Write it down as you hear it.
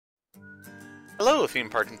Hello theme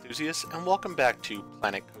park enthusiasts and welcome back to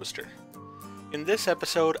Planet Coaster. In this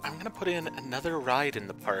episode I'm going to put in another ride in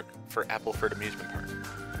the park for Appleford Amusement Park.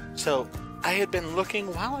 So I had been looking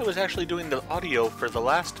while I was actually doing the audio for the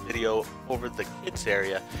last video over the kids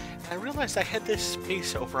area, and I realized I had this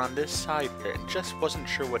space over on this side here and just wasn't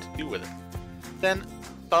sure what to do with it. Then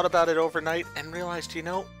thought about it overnight and realized, you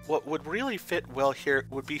know, what would really fit well here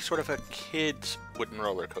would be sort of a kids wooden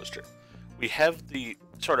roller coaster. We have the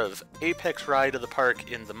sort of apex ride of the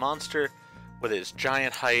park in the Monster with its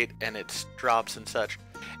giant height and its drops and such.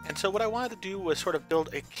 And so what I wanted to do was sort of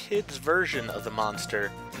build a kids version of the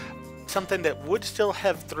Monster, something that would still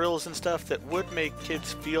have thrills and stuff, that would make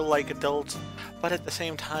kids feel like adults, but at the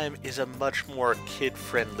same time is a much more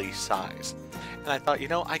kid-friendly size. And I thought, you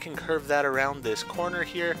know, I can curve that around this corner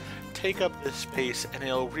here, take up this space, and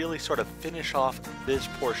it'll really sort of finish off this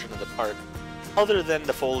portion of the park, other than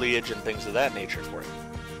the foliage and things of that nature for it.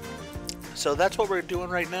 So that's what we're doing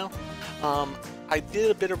right now. I did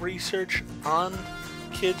a bit of research on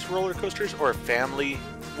kids roller coasters, or family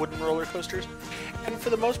wooden roller coasters, and for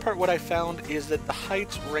the most part what I found is that the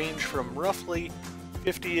heights range from roughly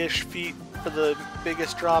 50-ish feet for the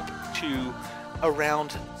biggest drop to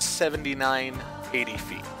around 79, 80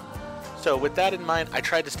 feet. So with that in mind, I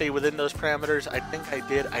tried to stay within those parameters. I think I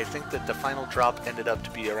did. I think that the final drop ended up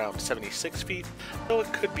to be around 76 feet, though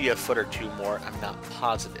it could be a foot or two more, I'm not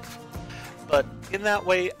positive. But in that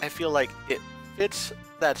way, I feel like it fits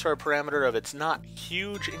that sort of parameter of it's not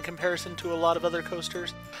huge in comparison to a lot of other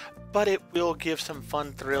coasters, but it will give some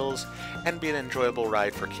fun thrills and be an enjoyable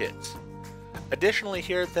ride for kids. Additionally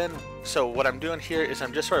here then, so what I'm doing here is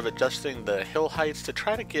I'm just sort of adjusting the hill heights to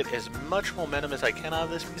try to get as much momentum as I can out of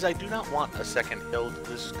this, because I do not want a second hill to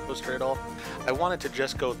this coaster at all. I want it to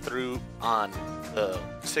just go through on the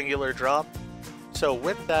singular drop. So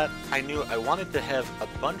with that, I knew I wanted to have a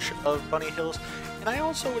bunch of bunny hills, and I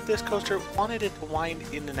also, with this coaster, wanted it to wind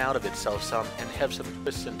in and out of itself some and have some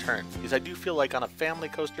twists and turns, because I do feel like on a family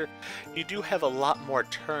coaster, you do have a lot more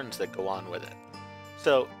turns that go on with it.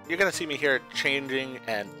 So you're going to see me here changing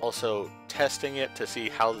and also testing it to see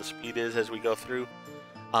how the speed is as we go through.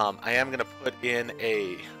 I am going to put in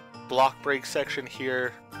a block break section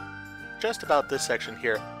here, just about this section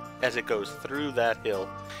here, as it goes through that hill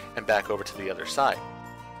and back over to the other side.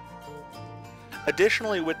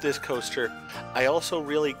 Additionally, with this coaster, I also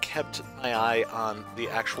really kept my eye on the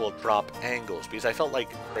actual drop angles, because I felt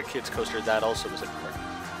like for a kids coaster that also was important.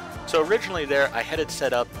 So originally there, I had it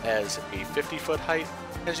set up as a 50-foot height.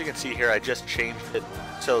 As you can see here, I just changed it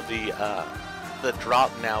so the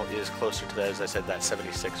drop now is closer to that, as I said, that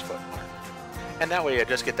 76-foot mark. And that way I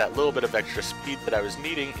just get that little bit of extra speed that I was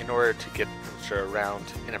needing in order to get the coaster around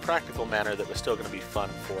in a practical manner that was still going to be fun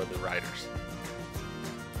for the riders.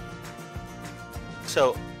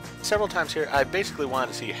 So several times here, I basically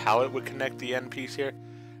wanted to see how it would connect the end piece here.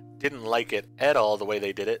 Didn't like it at all the way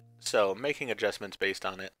they did it, so making adjustments based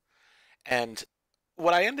on it. And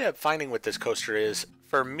what I ended up finding with this coaster is,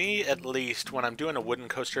 for me at least, when I'm doing a wooden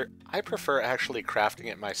coaster, I prefer actually crafting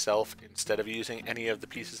it myself instead of using any of the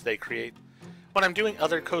pieces they create. When I'm doing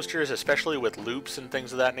other coasters, especially with loops and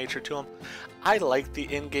things of that nature to them, I like the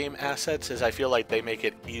in-game assets, as I feel like they make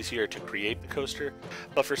it easier to create the coaster.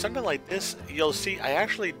 But for something like this, you'll see I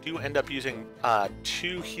actually do end up using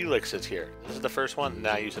 2 helixes here. This is the first one, and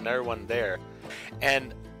I use another one there.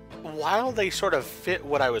 And while they sort of fit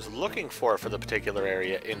what I was looking for the particular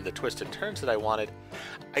area in the twists and turns that I wanted,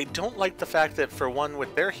 I don't like the fact that for one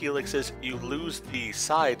with their helixes, you lose the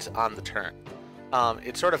sides on the turn.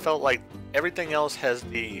 It sort of felt like everything else has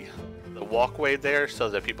the walkway there so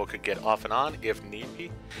that people could get off and on if need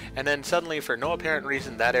be, and then suddenly for no apparent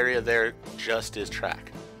reason that area there just is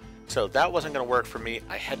track. So that wasn't going to work for me.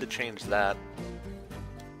 I had to change that.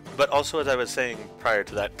 But also, as I was saying prior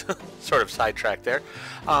to that sort of sidetrack there,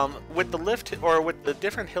 with the lift, or with the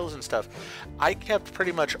different hills and stuff, I kept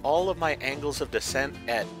pretty much all of my angles of descent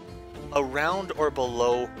at around or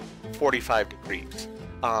below 45 degrees.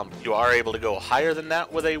 You are able to go higher than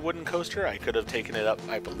that with a wooden coaster. I could have taken it up,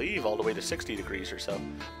 I believe, all the way to 60 degrees or so.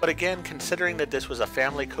 But again, considering that this was a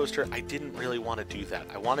family coaster, I didn't really want to do that.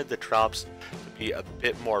 I wanted the drops to be a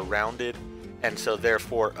bit more rounded, and so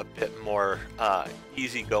therefore a bit more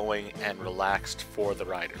easygoing and relaxed for the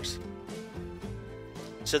riders.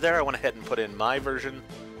 So there I went ahead and put in my version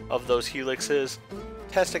of those helixes,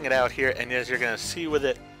 testing it out here, and as you're going to see with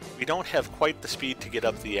it, we don't have quite the speed to get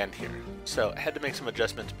up the end here. So I had to make some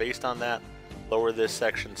adjustments based on that, lower this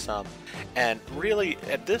section some, and really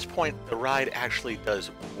at this point the ride actually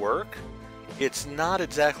does work. It's not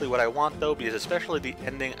exactly what I want though, because especially the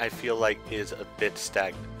ending I feel like is a bit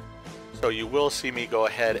stagnant. So you will see me go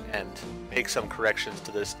ahead and make some corrections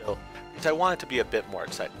to this still, because I want it to be a bit more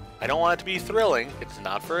exciting. I don't want it to be thrilling, it's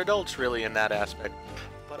not for adults really in that aspect,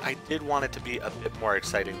 but I did want it to be a bit more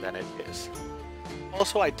exciting than it is.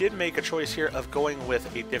 Also, I did make a choice here of going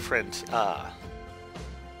with a different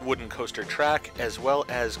wooden coaster track as well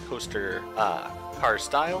as coaster car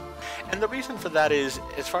style, and the reason for that is,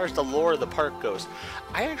 as far as the lore of the park goes,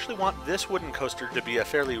 I actually want this wooden coaster to be a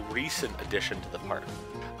fairly recent addition to the park.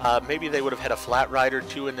 Maybe they would have had a flat ride or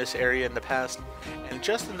two in this area in the past, and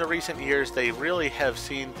just in the recent years they really have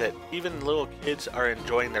seen that even little kids are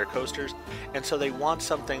enjoying their coasters, and so they want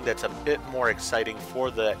something that's a bit more exciting for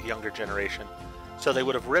the younger generation. So they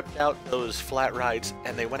would have ripped out those flat rides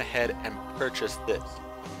and they went ahead and purchased this.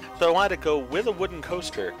 So I wanted to go with a wooden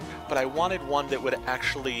coaster, but I wanted one that would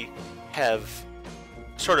actually have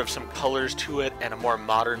sort of some colors to it and a more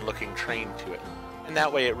modern looking train to it. And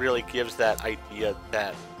that way it really gives that idea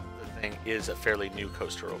that the thing is a fairly new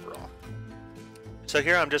coaster overall. So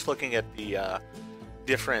here I'm just looking at the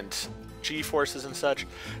different G-forces and such,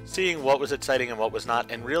 seeing what was exciting and what was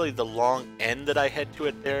not, and really the long end that I had to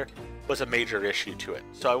it there was a major issue to it.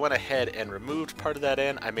 So I went ahead and removed part of that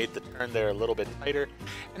end. I made the turn there a little bit tighter,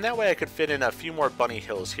 and that way I could fit in a few more bunny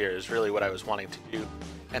hills here is really what I was wanting to do,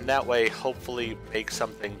 and that way hopefully make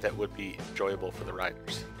something that would be enjoyable for the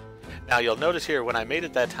riders. Now you'll notice here when I made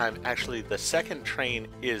it that time, actually the second train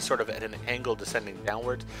is sort of at an angle descending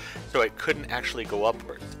downwards, so it couldn't actually go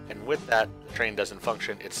upwards, and with that the train doesn't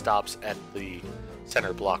function, it stops at the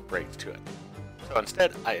center block brakes to it. So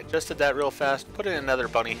instead, I adjusted that real fast, put in another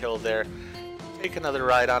bunny hill there, take another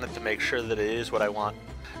ride on it to make sure that it is what I want.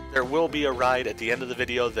 There will be a ride at the end of the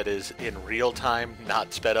video that is in real time,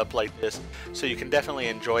 not sped up like this, so you can definitely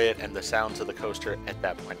enjoy it and the sounds of the coaster at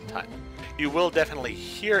that point in time. You will definitely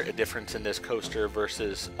hear a difference in this coaster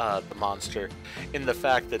versus the Monster, in the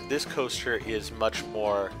fact that this coaster is much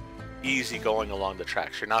more easy going along the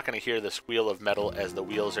tracks. You're not going to hear the squeal of metal as the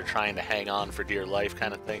wheels are trying to hang on for dear life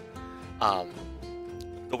kind of thing.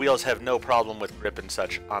 The wheels have no problem with grip and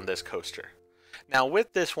such on this coaster. Now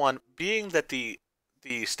with this one, being that the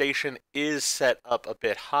station is set up a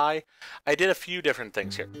bit high, I did a few different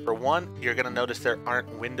things here. For one, you're going to notice there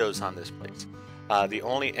aren't windows on this place. The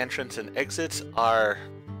only entrance and exits are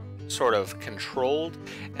sort of controlled,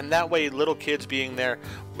 and that way little kids being there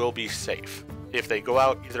will be safe. If they go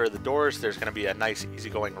out either of the doors, there's going to be a nice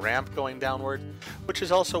easygoing ramp going downward, which is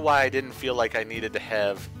also why I didn't feel like I needed to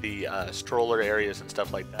have the stroller areas and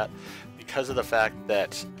stuff like that, because of the fact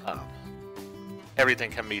that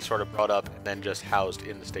everything can be sort of brought up and then just housed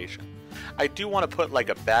in the station. I do want to put like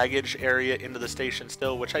a baggage area into the station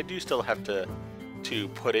still, which I do still have to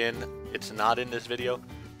put in. It's not in this video,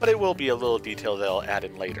 but it will be a little detail that I'll add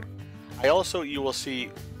in later. I also, you will see,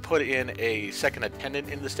 put in a second attendant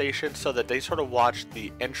in the station so that they sort of watch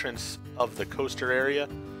the entrance of the coaster area.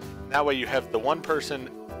 That way you have the one person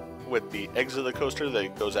with the exit of the coaster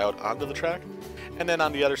that goes out onto the track, and then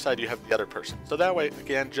on the other side you have the other person. So that way,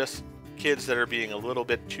 again, just kids that are being a little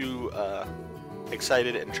bit too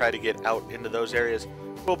excited and try to get out into those areas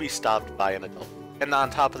will be stopped by an adult. And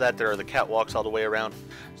on top of that, there are the catwalks all the way around,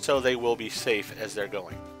 so they will be safe as they're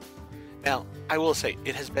going. Now, I will say,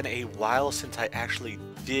 it has been a while since I actually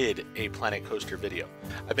did a Planet Coaster video.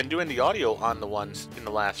 I've been doing the audio on the ones in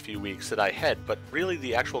the last few weeks that I had, but really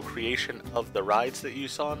the actual creation of the rides that you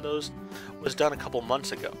saw in those was done a couple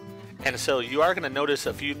months ago. And so you are going to notice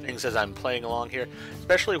a few things as I'm playing along here,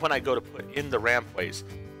 especially when I go to put in the rampways.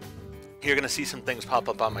 You're going to see some things pop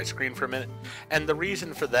up on my screen for a minute, and the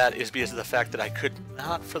reason for that is because of the fact that I could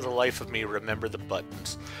not for the life of me remember the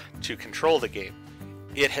buttons to control the game.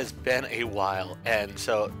 It has been a while, and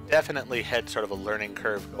so definitely had sort of a learning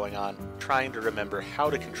curve going on, trying to remember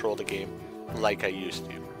how to control the game like I used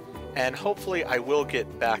to. And hopefully I will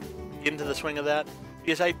get back into the swing of that,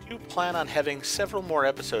 because I do plan on having several more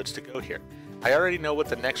episodes to go here. I already know what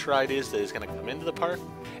the next ride is that is going to come into the park,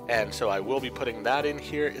 and so I will be putting that in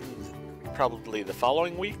here in probably the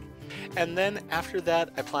following week. And then after that,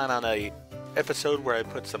 I plan on a episode where I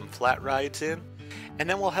put some flat rides in, and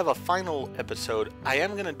then we'll have a final episode. I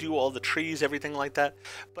am going to do all the trees, everything like that,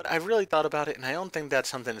 but I've really thought about it, and I don't think that's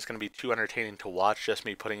something that's going to be too entertaining to watch, just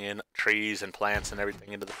me putting in trees and plants and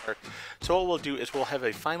everything into the park. So what we'll do is we'll have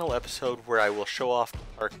a final episode where I will show off the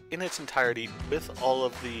park in its entirety with all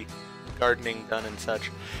of the gardening done and such,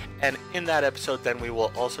 and in that episode then we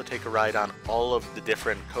will also take a ride on all of the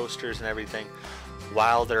different coasters and everything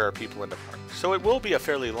while there are people in the park. So it will be a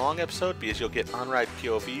fairly long episode because you'll get on-ride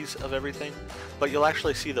POVs of everything, but you'll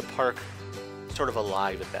actually see the park sort of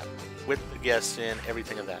alive at that point, with the guests in,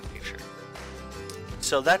 everything of that nature.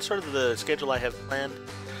 So that's sort of the schedule I have planned.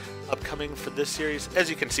 upcoming for this series. As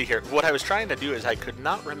you can see here, what I was trying to do is I could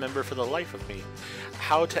not remember for the life of me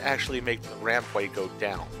how to actually make the rampway go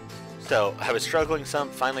down. So I was struggling some,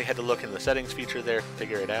 finally had to look in the settings feature there to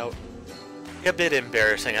figure it out. A bit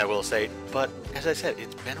embarrassing, I will say, but as I said,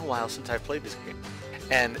 it's been a while since I've played this game.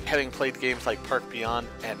 And having played games like Park Beyond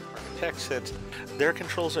and Architect since, their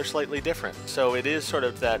controls are slightly different. So it is sort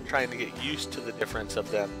of that trying to get used to the difference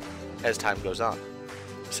of them as time goes on.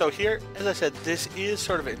 So here, as I said, this is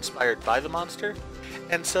sort of inspired by the monster,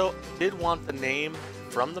 and so I did want the name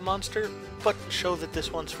from the monster, but show that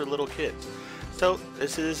this one's for little kids. So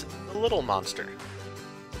this is the Little Monster.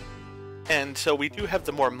 And so we do have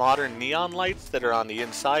the more modern neon lights that are on the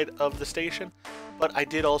inside of the station, but I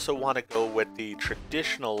did also want to go with the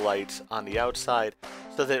traditional lights on the outside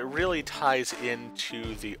so that it really ties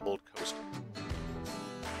into the old coaster.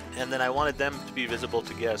 And then I wanted them to be visible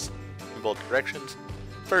to guests in both directions.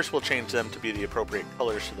 First, we'll change them to be the appropriate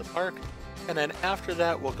colors to the park, and then after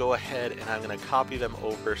that we'll go ahead and I'm going to copy them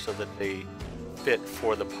over so that they fit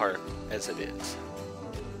for the park as it is.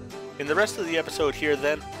 In the rest of the episode here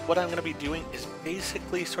then, what I'm going to be doing is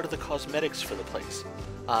basically sort of the cosmetics for the place.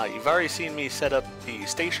 You've already seen me set up the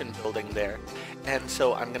station building there, and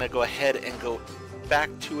so I'm going to go ahead and go back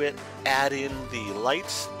to it, add in the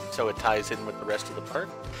lights so it ties in with the rest of the park.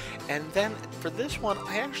 And then for this one,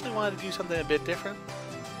 I actually wanted to do something a bit different.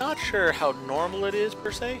 Not sure how normal it is per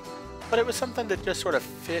se, but it was something that just sort of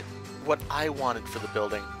fit what I wanted for the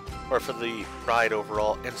building, or for the ride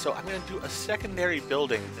overall, and so I'm going to do a secondary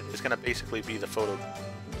building that is going to basically be the photo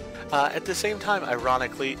booth. At the same time,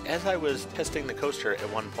 ironically, as I was testing the coaster at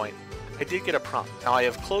one point, I did get a prompt. Now I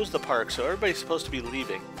have closed the park, so everybody's supposed to be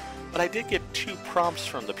leaving, but I did get 2 prompts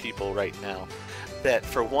from the people right now. That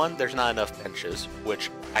for one, there's not enough benches,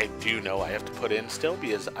 which I do know I have to put in still,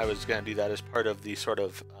 because I was going to do that as part of the sort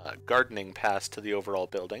of gardening pass to the overall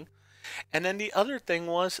building. And then the other thing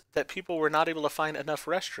was that people were not able to find enough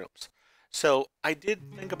restrooms. So I did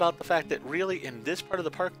think about the fact that really in this part of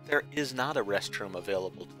the park, there is not a restroom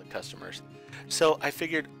available to the customers. So I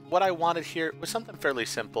figured what I wanted here was something fairly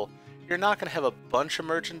simple. You're not going to have a bunch of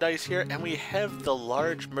merchandise here, and we have the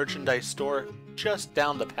large merchandise store just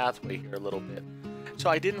down the pathway here a little bit. So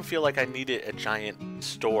I didn't feel like I needed a giant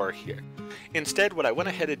store here. Instead, what I went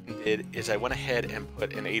ahead and did is I went ahead and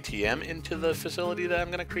put an ATM into the facility that I'm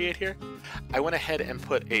going to create here. I went ahead and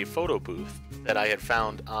put a photo booth that I had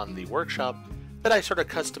found on the workshop that I sort of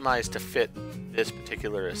customized to fit this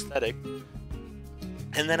particular aesthetic.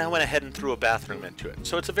 And then I went ahead and threw a bathroom into it.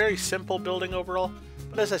 So it's a very simple building overall,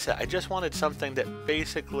 but as I said, I just wanted something that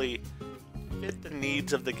basically fit the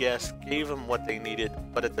needs of the guests, gave them what they needed,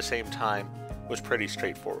 but at the same time was pretty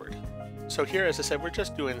straightforward. So here, as I said, we're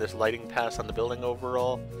just doing this lighting pass on the building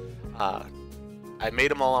overall. I made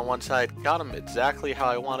them all on one side, got them exactly how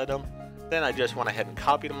I wanted them. Then I just went ahead and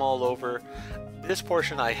copied them all over. This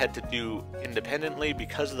portion I had to do independently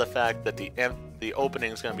because of the fact that the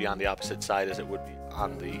opening is going to be on the opposite side as it would be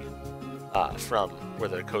on the from where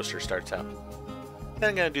the coaster starts out.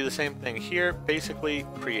 Then I'm going to do the same thing here. Basically,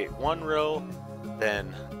 create one row,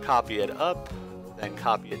 then copy it up, then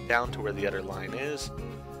copy it down to where the other line is,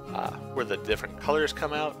 where the different colors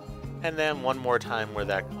come out, and then one more time where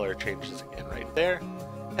that color changes again right there.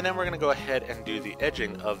 And then we're going to go ahead and do the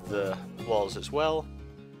edging of the walls as well.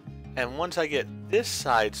 And once I get this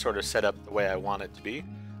side sort of set up the way I want it to be,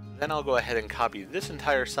 then I'll go ahead and copy this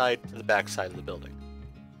entire side to the back side of the building.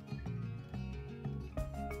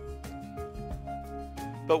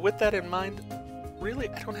 But with that in mind, really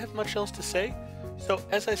I don't have much else to say. So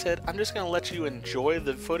as I said, I'm just going to let you enjoy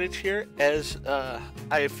the footage here as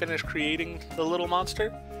I finish creating the little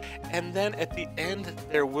monster. And then at the end,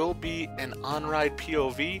 there will be an on-ride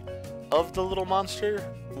POV of the little monster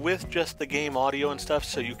with just the game audio and stuff,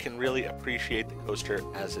 so you can really appreciate the coaster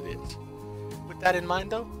as it is. With that in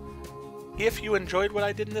mind though, if you enjoyed what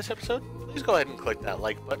I did in this episode, please go ahead and click that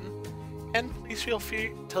like button. And please feel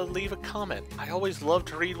free to leave a comment. I always love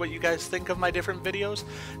to read what you guys think of my different videos.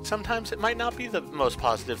 Sometimes it might not be the most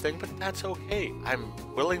positive thing, but that's okay. I'm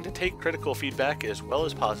willing to take critical feedback as well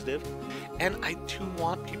as positive, and I do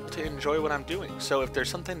want people to enjoy what I'm doing. So if there's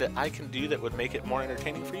something that I can do that would make it more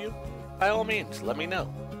entertaining for you, by all means, let me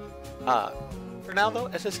know. For now though,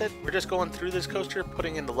 as I said, we're just going through this coaster,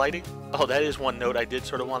 putting in the lighting. Oh, that is one note I did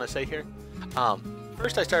sort of want to say here.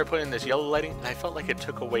 First I started putting this yellow lighting, and I felt like it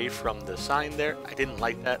took away from the sign there. I didn't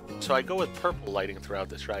like that, so I go with purple lighting throughout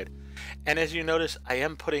this ride. And as you notice, I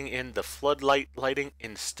am putting in the floodlight lighting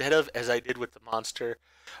instead of, as I did with the monster,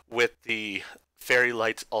 with the fairy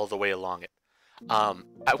lights all the way along it.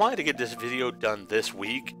 I wanted to get this video done this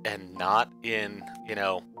week and not in,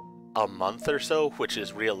 a month or so, which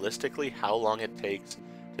is realistically how long it takes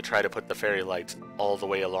to try to put the fairy lights all the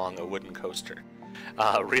way along a wooden coaster.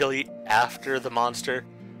 Really, after the monster,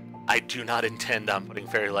 I do not intend on putting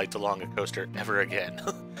fairy lights along a coaster ever again.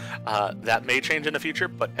 That may change in the future,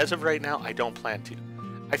 but as of right now, I don't plan to.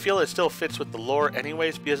 I feel it still fits with the lore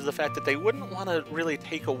anyways because of the fact that they wouldn't want to really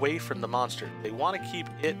take away from the monster. They want to keep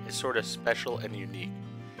it as sort of special and unique.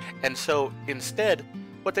 And so instead,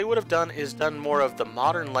 what they would have done is done more of the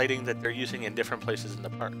modern lighting that they're using in different places in the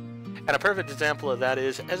park. And a perfect example of that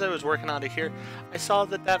is, as I was working on it here, I saw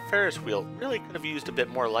that that Ferris wheel really could have used a bit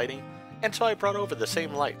more lighting, and so I brought over the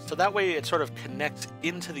same light. So that way it sort of connects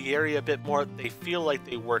into the area a bit more. They feel like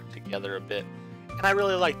they work together a bit, and I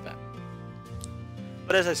really like that.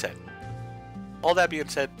 But as I said, all that being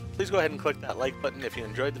said, please go ahead and click that like button if you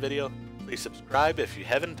enjoyed the video. Please subscribe if you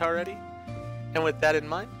haven't already. And with that in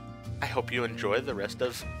mind, I hope you enjoy the rest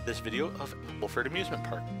of this video of Appleford Amusement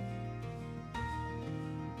Park.